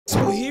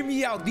So hear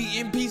me out, the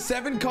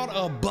MP7 caught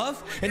a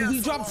buff and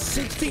we dropped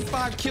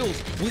 65 kills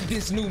with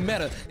this new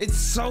meta. It's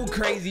so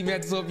crazy,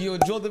 man. So if you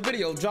enjoyed the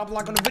video, drop a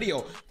like on the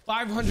video.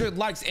 500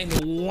 likes in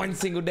one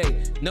single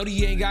day. Know the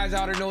EA guys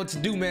out there know what to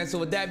do, man. So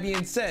with that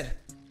being said,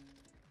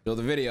 enjoy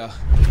the video.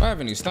 Do I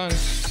have any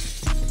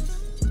stuns?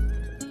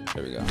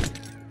 There we go.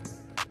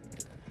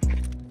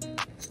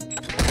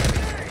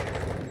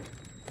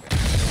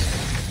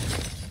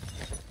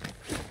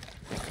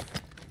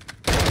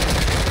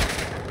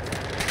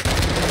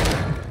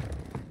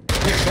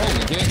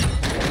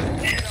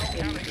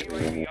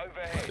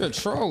 You're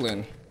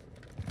trolling.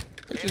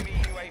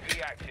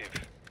 UAV active.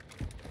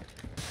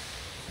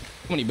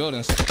 How many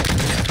buildings?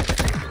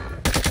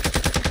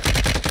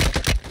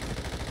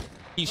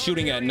 He's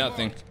shooting at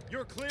nothing.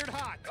 You're cleared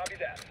hot. Copy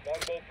that.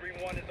 Longbow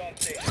 3-1 is on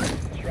station.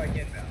 Strike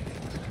inbound.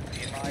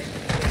 Be advised.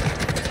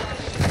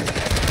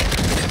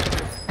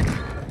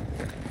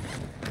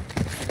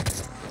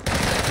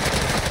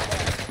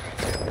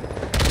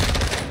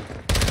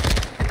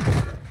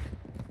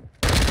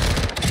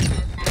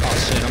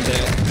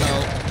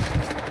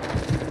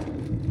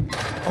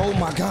 Oh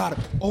my god.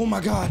 Oh my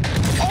god.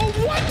 Oh,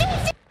 what the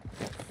f—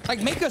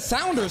 like, make a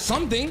sound or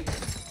something.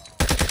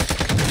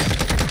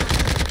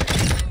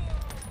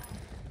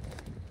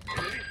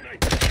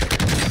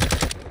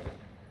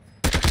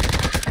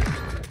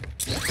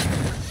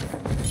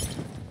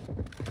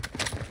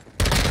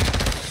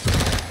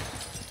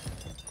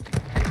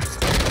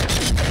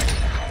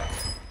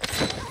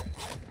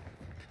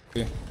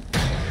 Yeah.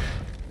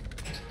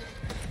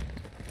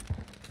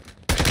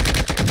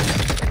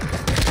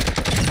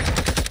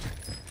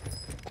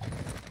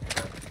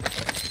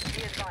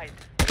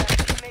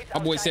 My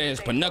boy says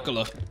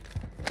Panocular.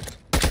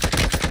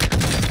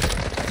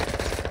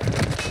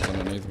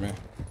 Underneath me.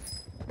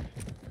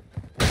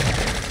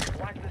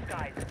 Watch the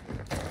skies.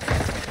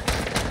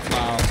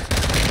 Wow.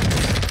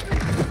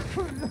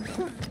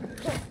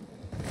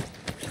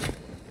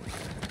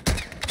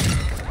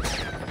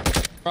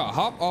 Bro,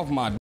 hop off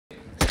my.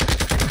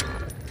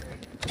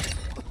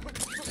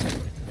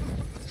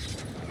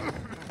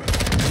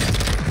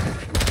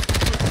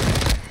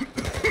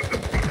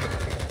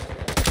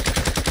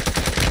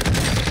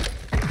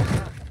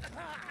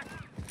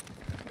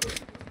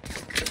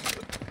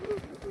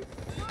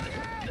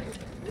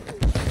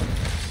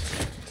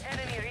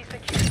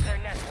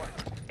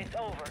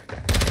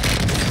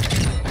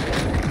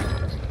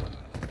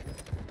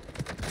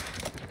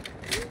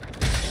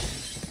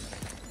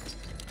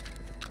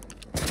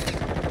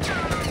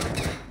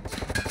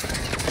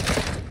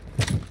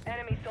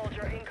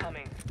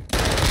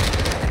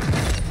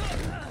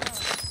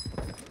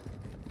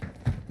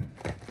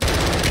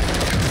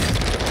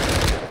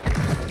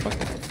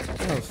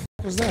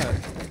 What was that?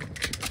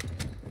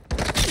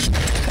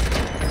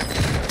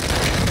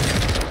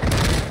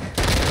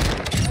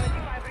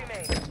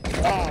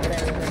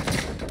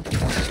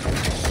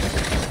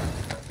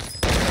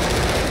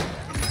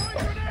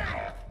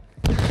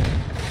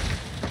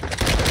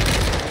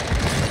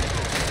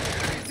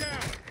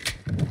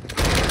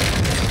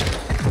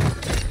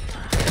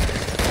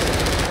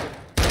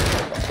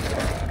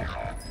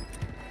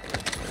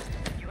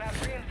 You have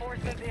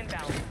reinforcements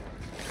inbound.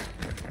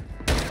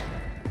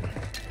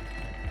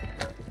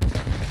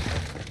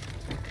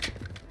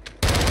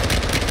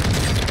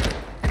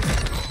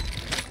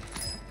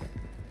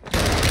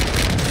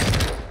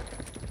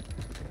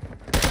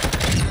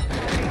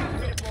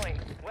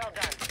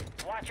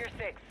 Watch your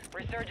 6.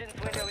 Resurgence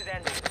window is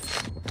ending.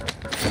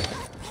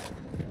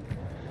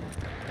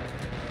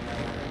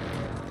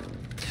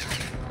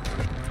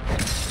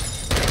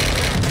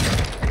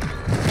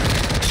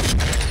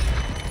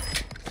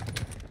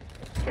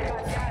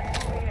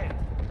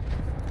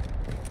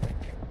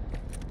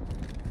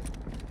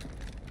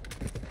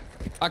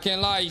 I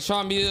can't lie, you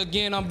trying me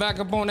again, I'm back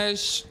up on that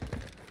sh—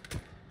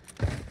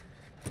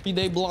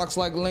 3-day blocks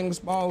like Ling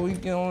Spawn, we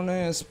get on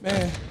there and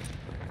spam.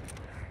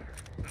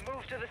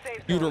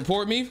 You'd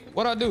report me?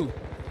 What'd I do?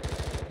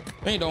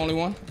 Ain't the only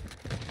one.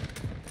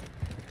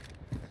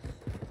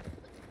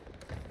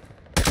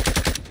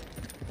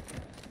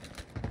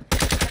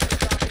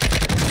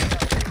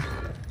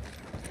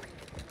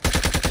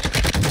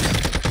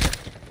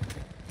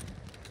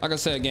 Like I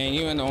said, gang,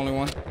 you ain't the only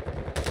one.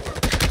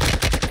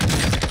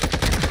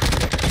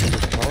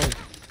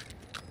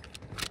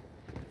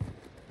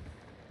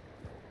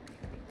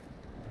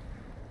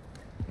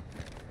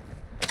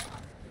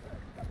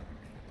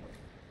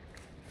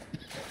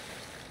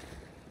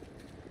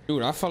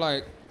 Dude, I feel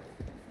like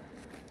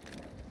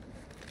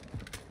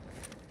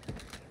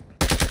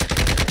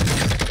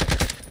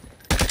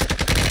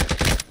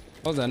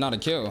was that not a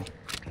kill? Dude,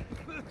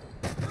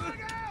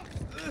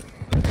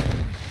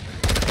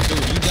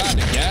 you got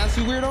the gas,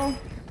 you weirdo?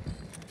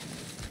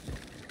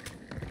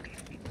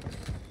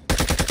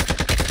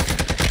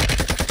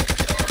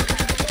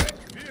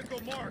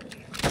 Vehicle marked.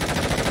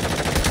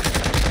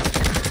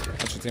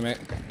 That's your teammate.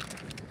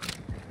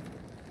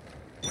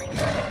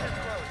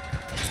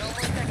 No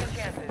more second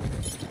chances.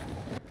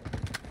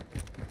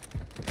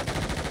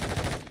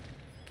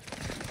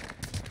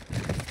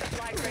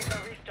 Supply crate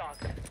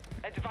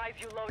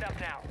advise you load up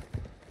now.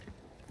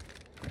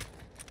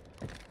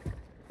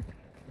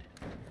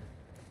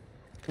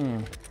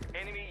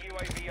 Enemy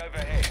UAV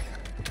overhead.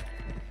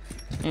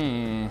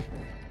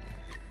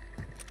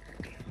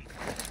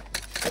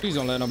 Please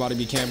don't let nobody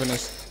be camping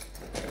us.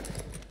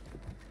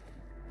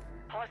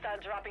 Hostile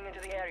dropping into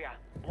the area.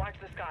 Watch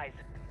the skies.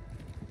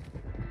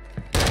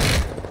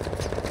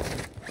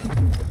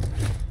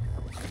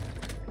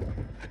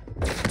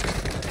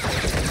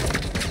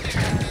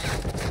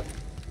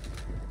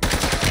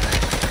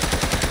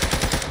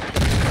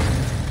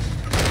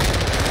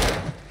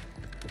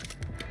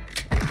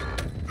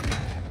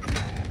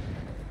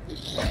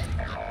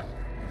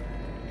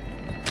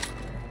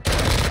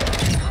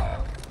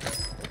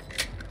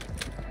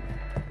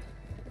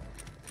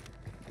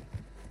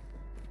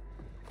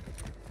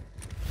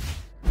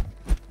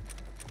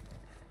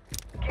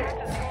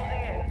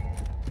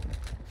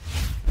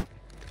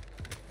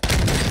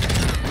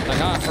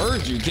 I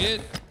heard you,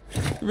 kid.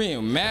 You're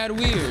being mad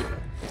weird.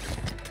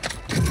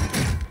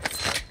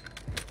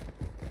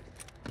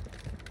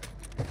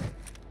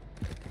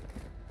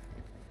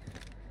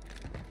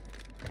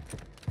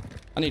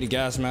 I need a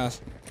gas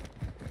mask.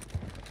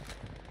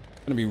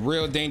 It's gonna be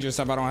real dangerous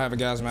if I don't have a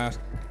gas mask.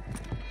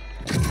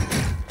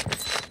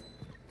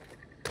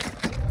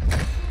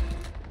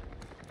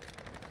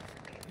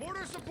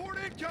 Mortar support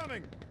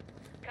incoming.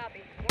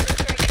 Copy. Mortar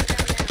strike down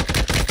now.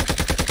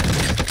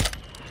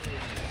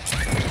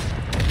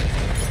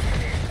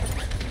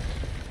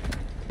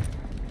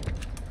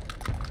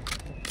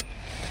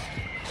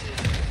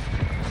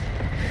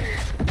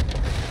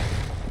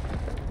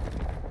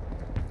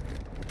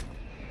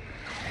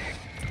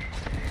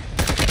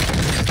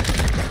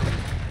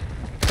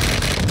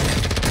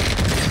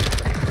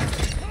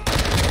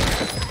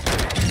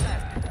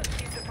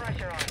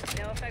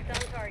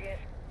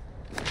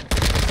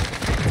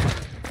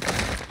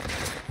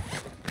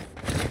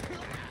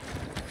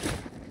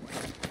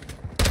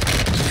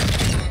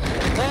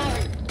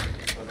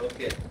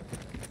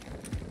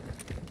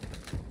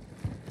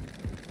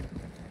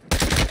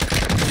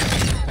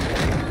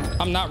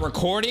 I'm not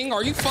recording.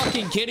 Are you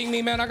fucking kidding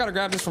me, man? I gotta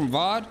grab this from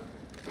VOD.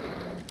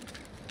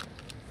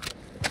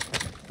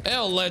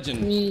 L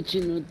Legend.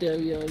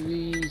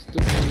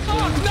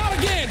 Oh, not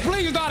again!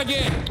 Please, not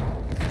again!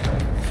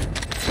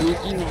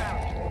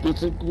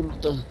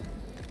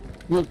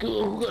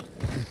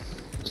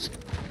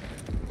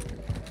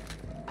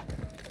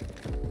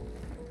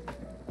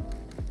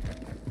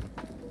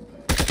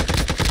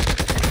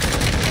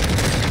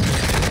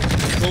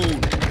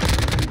 Boom.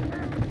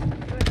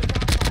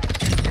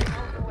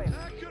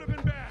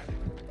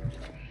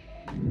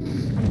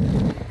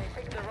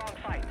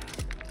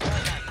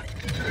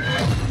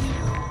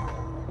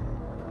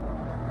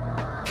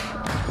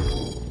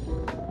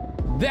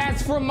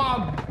 That's from my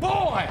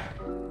boy.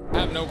 I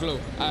have no clue.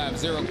 I have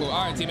zero clue.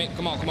 All right, teammate.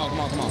 Come on, come on, come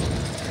on, come on.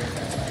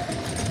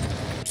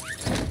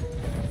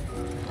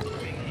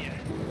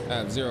 I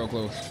have zero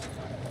clue.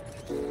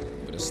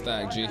 With a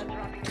stack, G.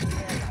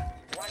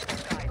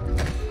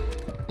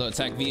 Little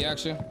attack V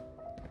action.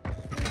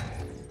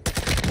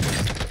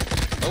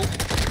 Oh.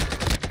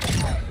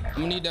 I'm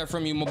gonna need that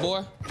from you, my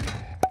boy.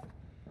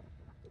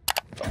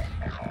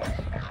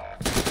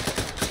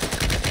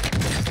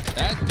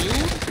 That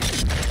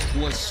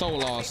dude was so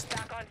lost.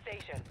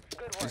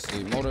 Let's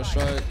see, motor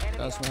strike.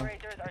 That's one.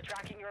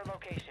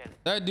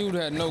 That dude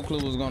had no clue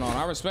what was going on.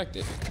 I respect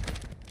it.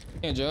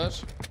 Can't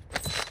judge.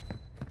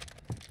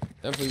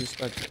 Definitely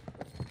respect it.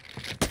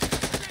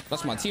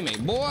 That's my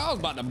teammate. Boy, I was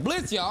about to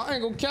blitz y'all. I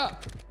ain't gonna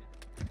cap.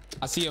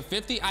 I see a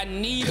 50. I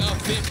need a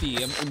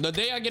 50. If the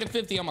day I get a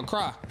 50, I'm gonna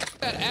cry.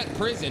 At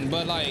prison,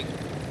 but like.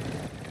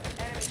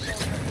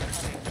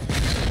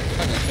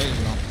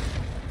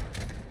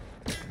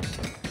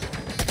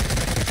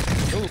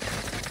 Ooh.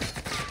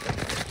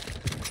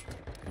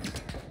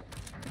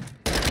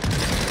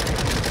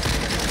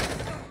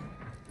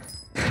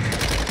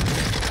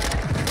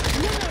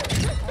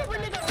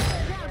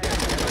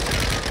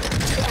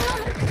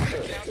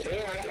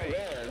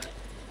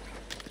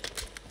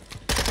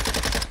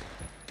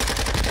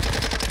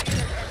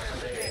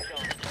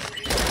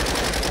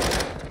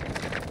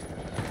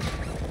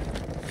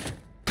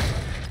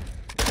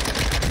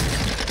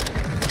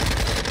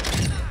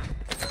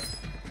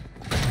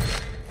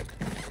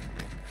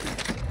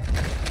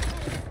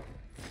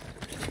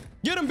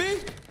 Get him, B.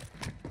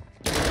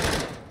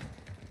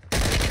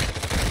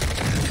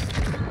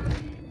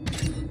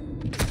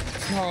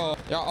 Oh,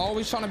 y'all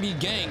always trying to be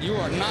gang. You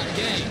are not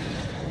gang.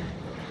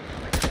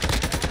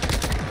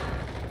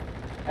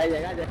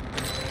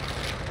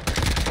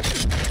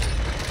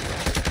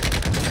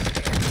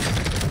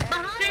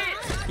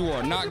 You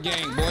are not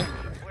gang, boy.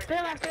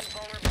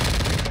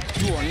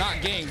 You are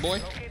not gang, boy.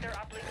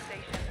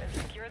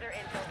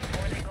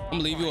 I'm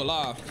gonna leave you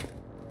alive.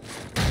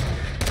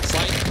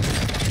 Sight.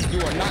 You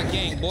are not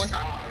gang, boy.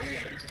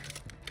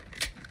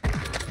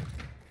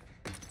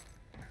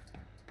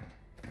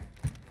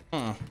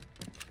 I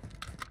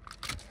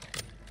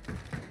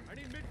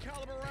need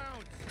mid-caliber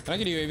rounds. Can I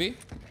get you AV?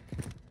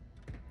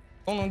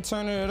 Hold on,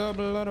 turn it up,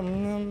 let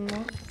him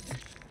know.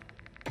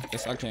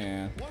 Yes, I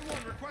can.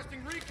 1-1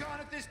 requesting recon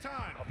at this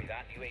time. Copy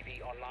that.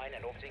 UAV online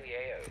and orbiting the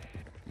AO.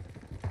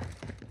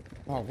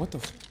 Oh, what the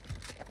f—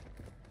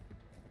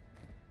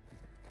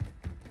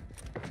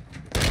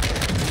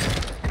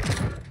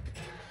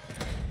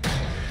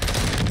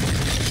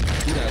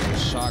 He has a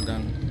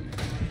shotgun.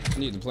 I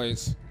need the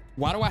plates.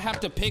 Why do I have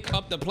to pick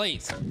up the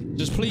plates?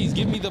 Just please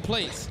give me the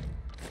plates.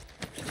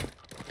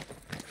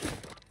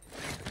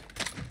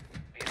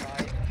 Be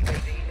advised, UAV is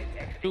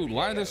exiting. Dude,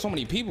 why are there so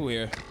many people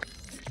here?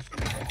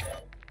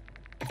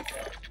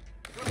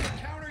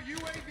 Counter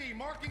UAV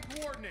marking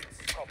coordinates.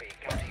 Copy.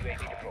 Counter UAV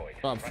deployed.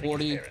 About Running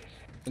 40 clearance.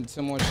 and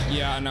 10 more.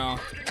 Yeah, I know.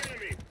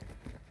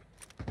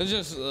 It's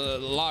just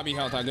lobby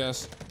health, I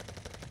guess.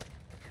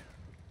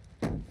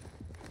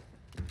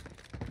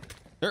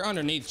 They're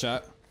underneath,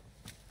 chat.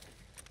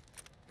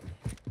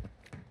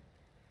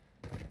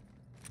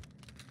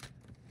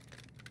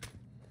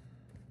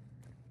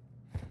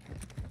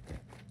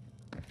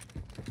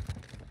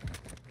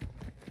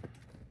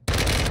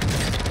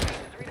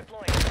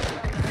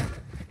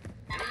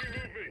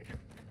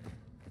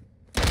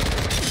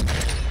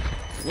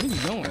 What are you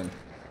doing?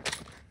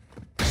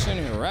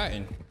 Sitting here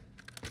ratting.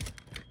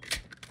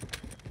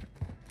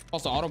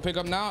 Also, auto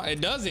pickup now?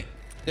 It doesn't.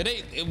 Did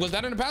they? Was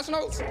that in the pass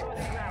notes?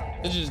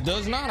 It just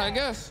does not, I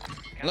guess.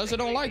 Unless it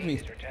don't like me.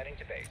 Is returning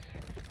to base.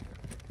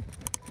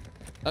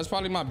 That's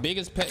probably my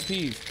biggest pet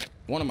peeve.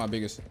 One of my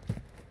biggest.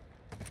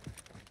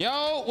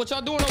 Yo, what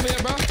y'all doing over here,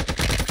 bro?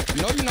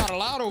 You know you're not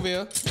allowed over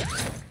here.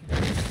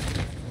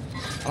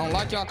 I don't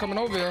like y'all coming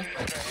over here.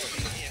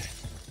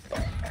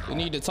 We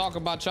need to talk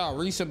about y'all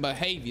recent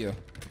behavior.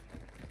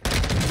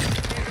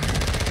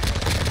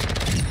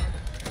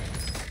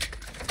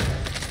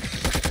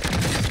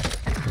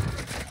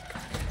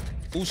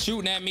 Who's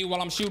shooting at me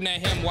while I'm shooting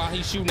at him while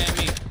he's shooting at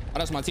me? Oh,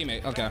 that's my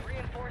teammate. Okay.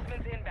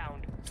 Reinforcements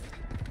inbound.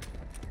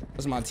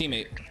 That's my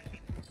teammate.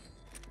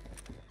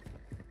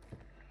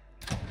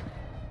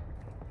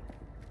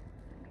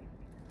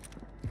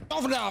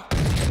 Off it up.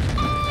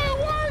 Oh, it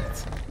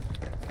worked.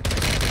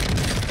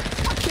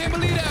 I can't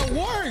believe that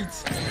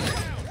worked.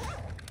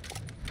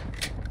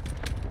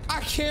 I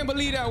can't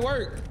believe that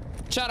worked.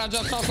 Chat, I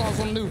just saw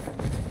something new.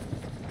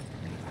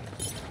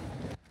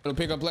 It'll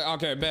pick up play.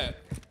 Okay, bet.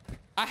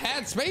 I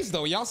had space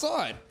though. Y'all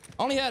saw it.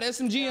 I only had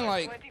SMG and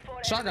like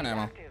shotgun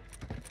ammo.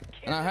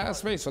 And I had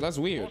space, so that's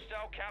weird.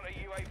 Hostile counter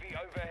UAV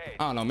overhead.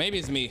 I don't know. Maybe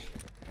it's me.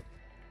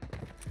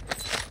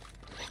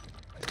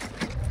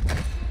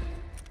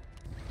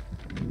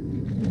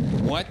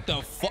 What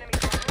the fuck?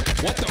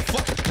 What the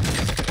fuck?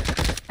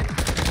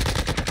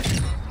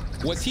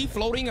 Was he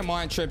floating or am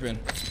I tripping?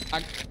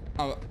 I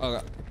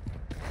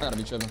gotta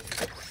be tripping.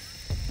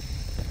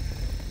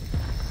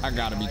 I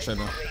gotta be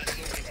tripping.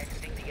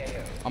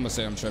 I'm gonna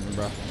say I'm tripping,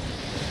 bro.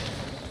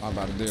 I'm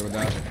about to deal with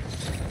that.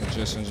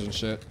 Magicians and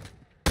shit.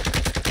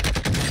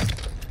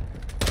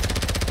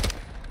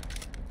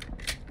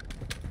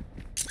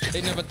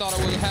 They never thought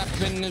it would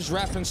happen in this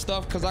rapping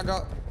stuff because I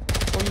got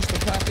so used to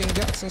packing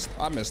guts and stuff.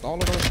 I missed all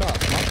of those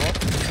shots. My fault.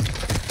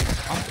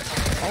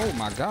 Oh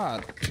my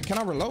god. Can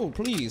I reload,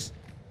 please?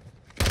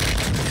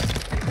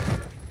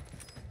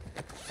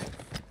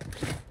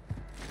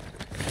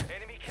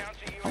 Enemy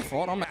counter UAV My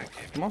fault.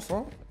 active. My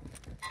fault.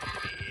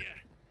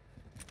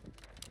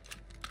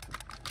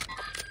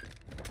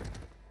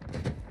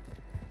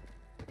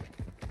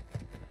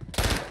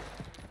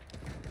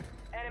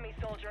 Enemy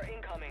soldier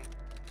incoming.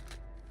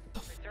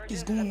 What is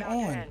Resurgence going about to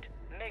on? end.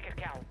 Make it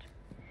count.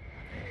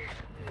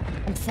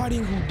 I'm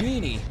fighting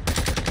Houdini.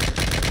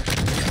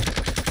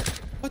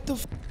 What the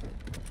f—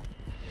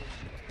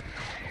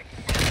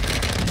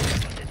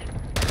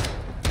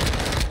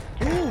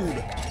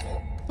 Dude!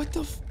 What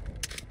the f—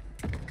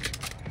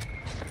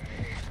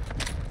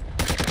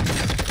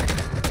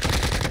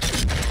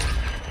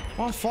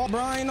 My fault, bro.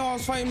 I ain't know I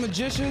was fighting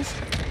magicians.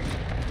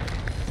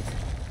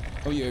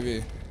 Oh,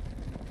 UAV.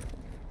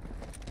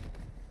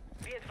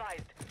 Be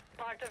advised,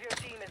 part of your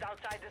team is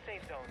outside the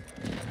safe zone.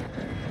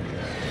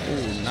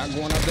 Ooh, not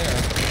going up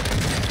there.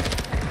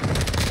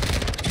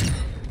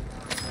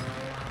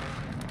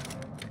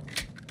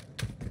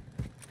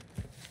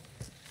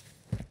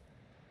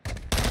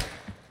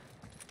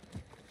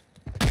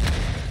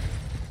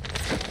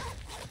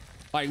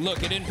 Like,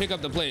 look, it didn't pick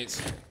up the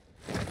plates.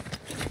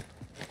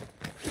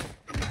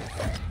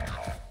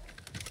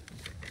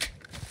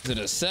 Is it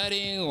a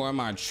setting or am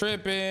I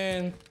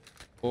tripping?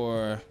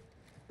 Or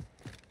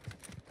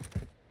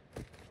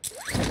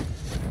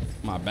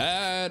my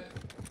bad?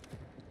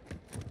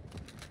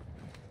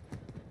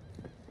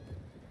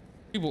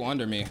 People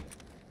under me.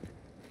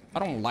 I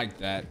don't like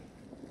that.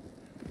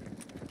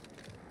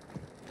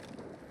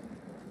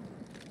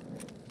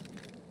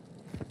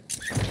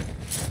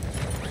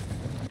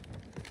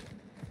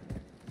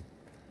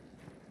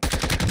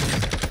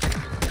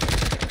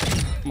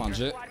 Come on,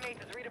 Jit. Squad mate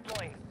is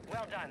redeploying.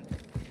 Well done.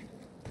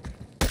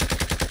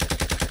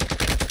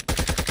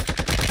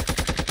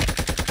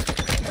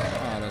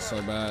 Oh, that's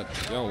so bad.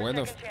 Yo, where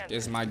the f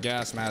is my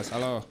gas mask?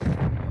 Hello.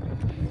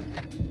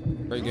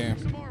 Great game.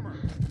 Some armor.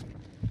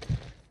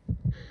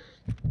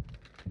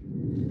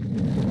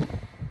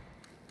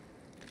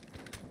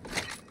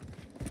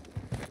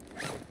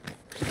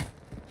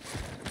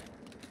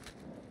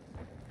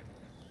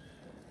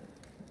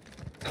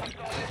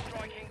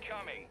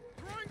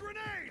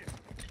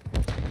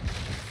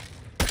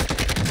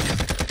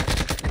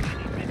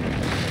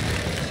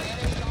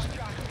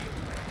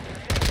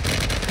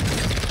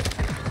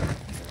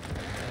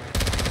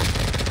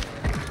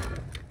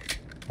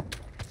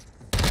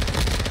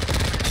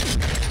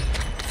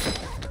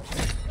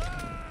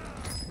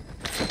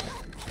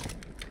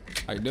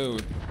 Like,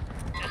 dude.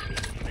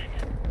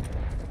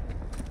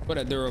 Put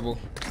that durable.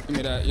 Give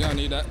me that. You don't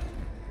need that.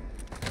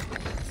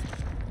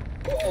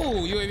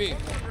 Ooh, UAV.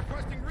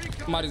 Requesting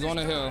recon. Somebody's on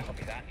the hill.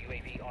 Copy that.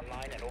 UAV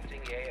online and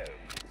orbiting the AO.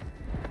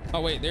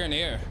 Oh, wait, they're in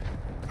the air.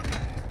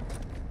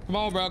 Come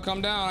on, bro.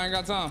 Come down. I ain't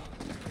got time.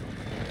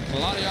 A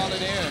lot of y'all in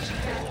the air.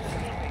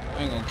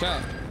 I ain't gonna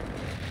cap.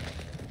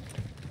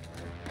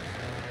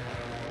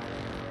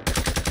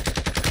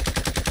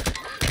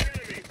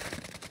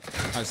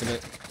 Nice a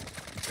bit.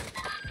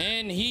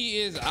 And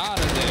he is out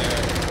of there.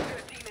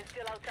 Your team is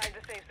still outside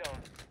the safe zone.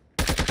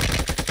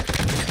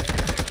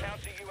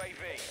 Counter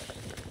UAV.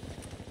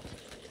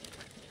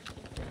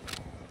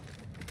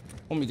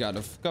 Homie got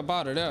the fuck up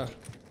out of there.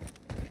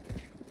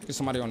 Get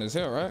somebody on this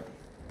hill, right?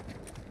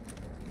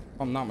 If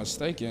I'm not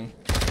mistaken.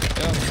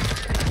 Yeah.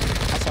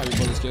 I saw your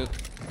bullets, kid.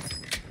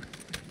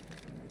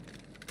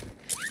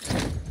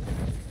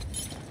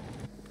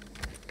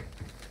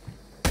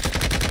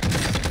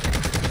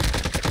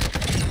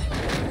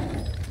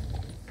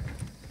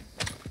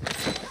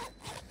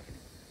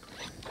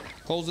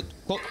 Close it.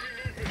 Close.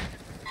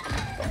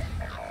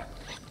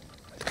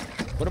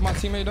 What did my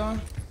teammate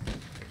doing?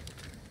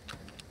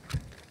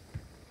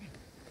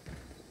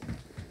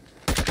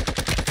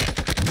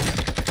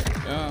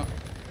 Yeah.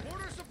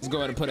 Let's go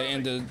ahead and put an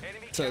end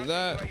to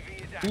that.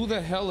 Who the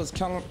hell is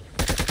counting?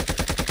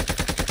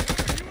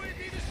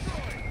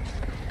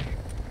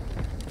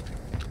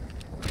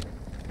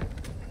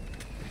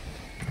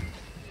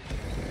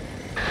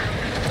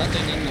 That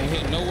thing ain't gonna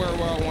hit nowhere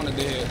where I wanted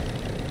to hit.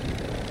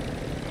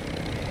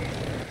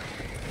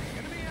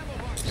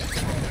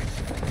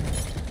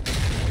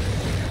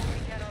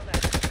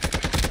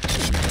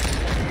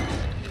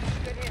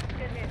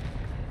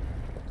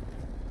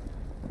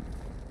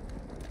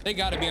 They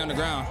gotta be on the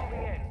ground.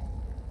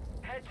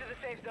 Head to the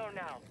safe zone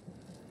now.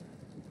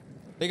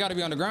 They gotta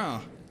be on the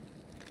ground.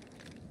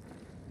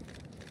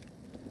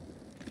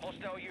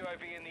 Hostile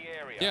UAV in the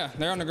area. Yeah,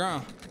 they're on the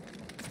ground.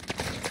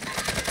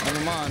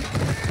 Never mind.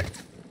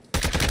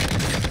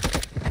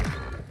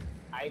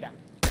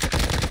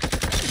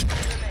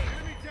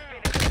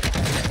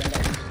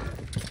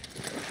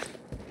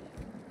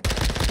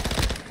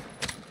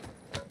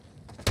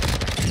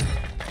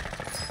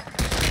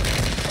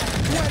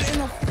 What in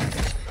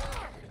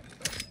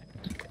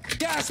the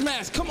gas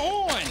mask? Come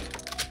on,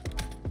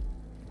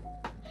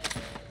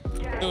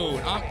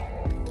 dude. All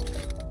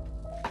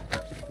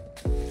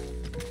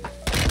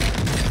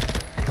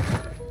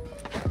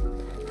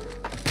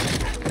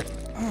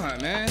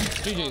right, man.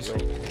 GG's.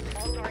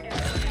 All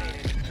targets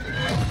eliminated.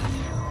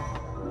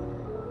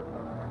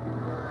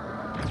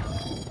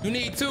 You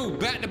need two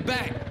back to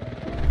back.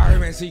 All right,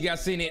 man. So you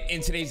guys seen it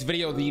in today's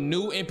video. The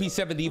new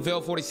MP7, the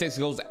Veil 46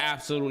 goes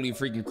absolutely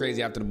freaking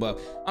crazy after the buff.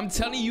 I'm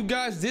telling you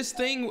guys, this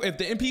thing, if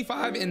the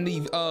MP5 and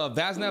the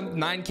Vazna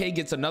 9K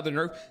gets another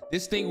nerf,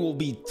 this thing will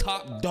be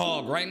top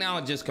dog. Right now,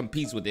 it just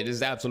competes with it.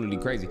 It's absolutely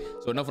crazy.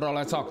 So enough with all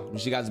that talk.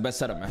 Wish you guys the best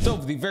setup, man. So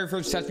the very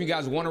first attachment you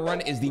guys want to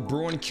run is the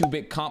Bruin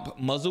Cubic Comp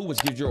Muzzle,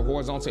 which gives you a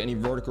horizontal and a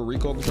vertical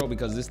recoil control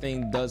because this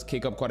thing does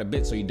kick up quite a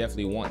bit. So you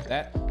definitely want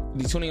that.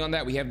 The tuning on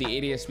that, we have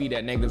the ADS speed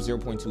at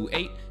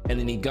 -0.28 and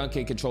then the gun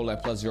kick control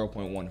at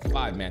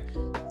 +0.15, man.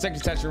 Second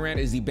attachment ran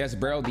is the best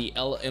barrel, the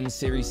LM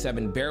Series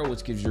 7 barrel,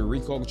 which gives you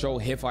recoil control,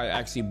 hip fire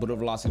accuracy, bullet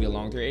velocity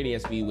along with your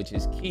ADS speed, which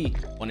is key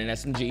on an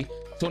SMG.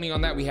 Tuning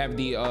on that, we have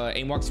the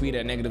aim walk speed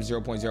at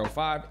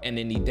 -0.05 and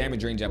then the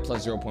damage range at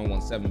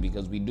 +0.17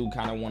 because we do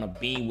kind of want to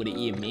beam with an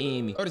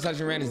EME. Third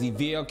attachment ran is the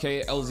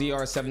VLK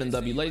LZR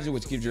 7MW laser,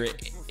 which gives your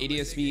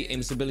ADS speed,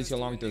 aim stability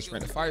along with your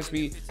sprint to fire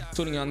speed.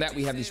 Tuning on that,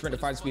 we have the sprint to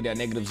fire speed at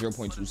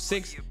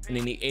 -0.26 and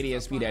then the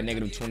ADS speed at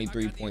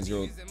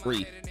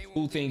 -23.03.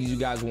 Two things you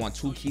guys want,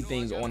 two key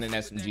things on an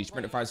SMG: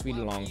 sprint to fire speed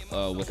along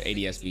with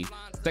ADS speed.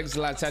 Second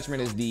to last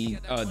attachment is the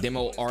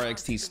demo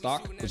RXT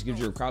stock, which gives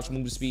you a crouch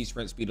movement speed,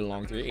 sprint speed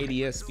along with your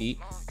ADS speed.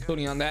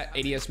 Tuning on that,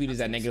 ADS speed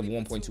is at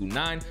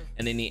 -1.29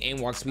 and then the aim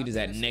walk speed is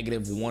at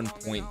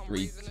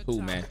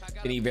 -1.32, man.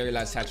 Then the very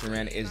last attachment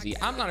ran is the,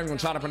 I'm not even gonna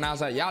try to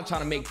pronounce that. Y'all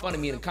trying to make fun of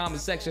me in the comment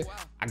section.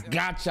 I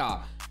got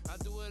y'all.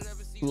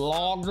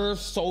 Logger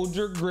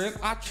Soldier Grip.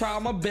 I try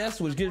my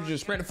best, which gives you a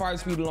sprint to fire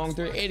speed along with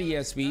your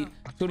ADS speed.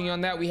 Tuning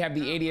on that, we have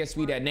the ADS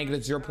speed at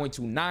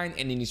 -0.29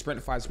 and then the sprint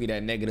to fire speed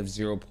at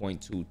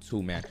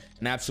 -0.22, man.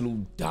 An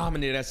absolute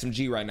dominant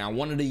SMG right now,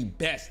 one of the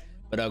best.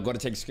 But go to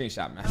take a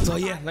screenshot, man. So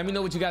yeah, let me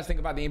know what you guys think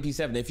about the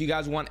MP7. If you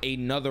guys want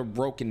another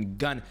broken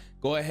gun,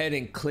 go ahead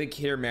and click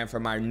here, man, for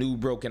my new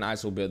broken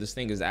ISO build. This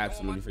thing is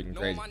absolutely freaking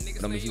crazy.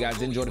 But if you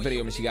guys enjoyed the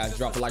video, make sure you guys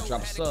drop a like,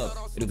 drop a sub.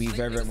 It'll be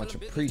very, very much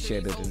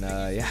appreciated. And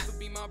yeah,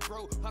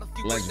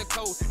 legend.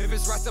 If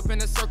it's right up in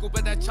a circle,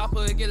 but that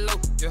chopper it get low.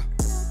 Yeah,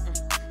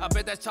 I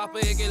bet that chopper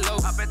it get low.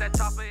 I bet that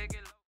chopper it get low.